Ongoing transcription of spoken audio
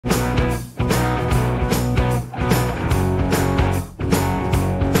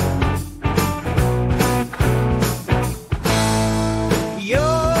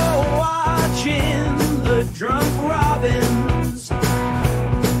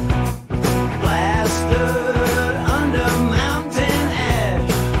gathered under mountain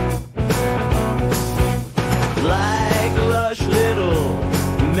ash, like lush little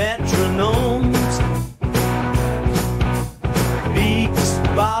metronomes, beaks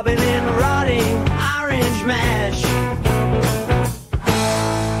bobbing in rotting orange mash.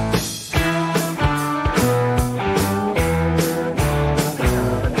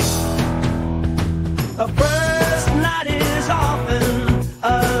 A first night is often a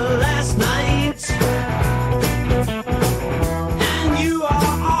last night, and you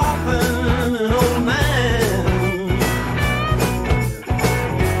are often an old man,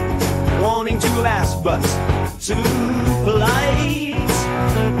 wanting to ask but too polite.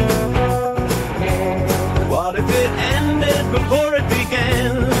 What if it ended before it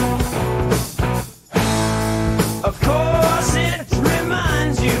began? Of course it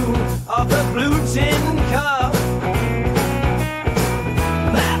reminds you of the blue tin cup,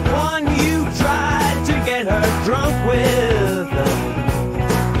 that one you tried to get her drunk with,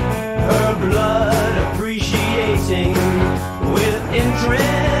 her blood appreciating with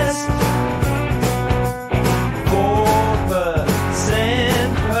interest,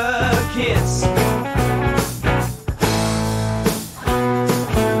 4% per kiss.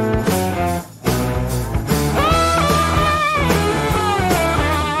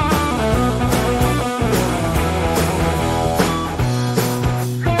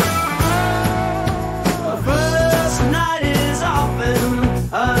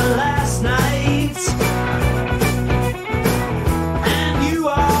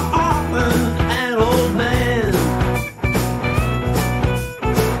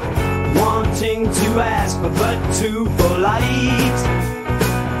 To ask but too polite.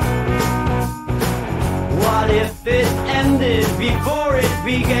 What if it ended before it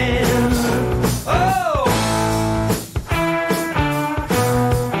began? Oh!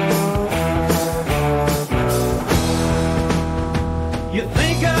 You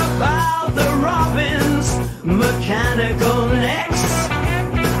think about the robin's mechanical necks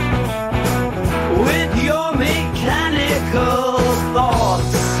with your mechanical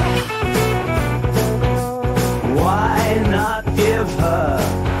thoughts. Why not give her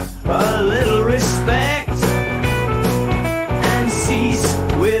a little respect and cease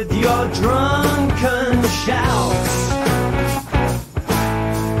with your drunken shouts?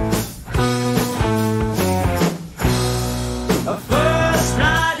 A first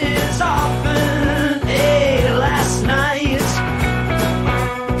night is often a last night,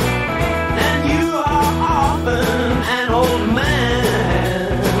 and you are often an old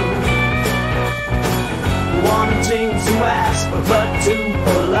man, wanting to ask but too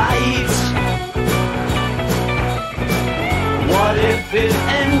polite. What if it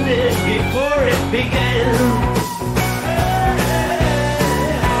ended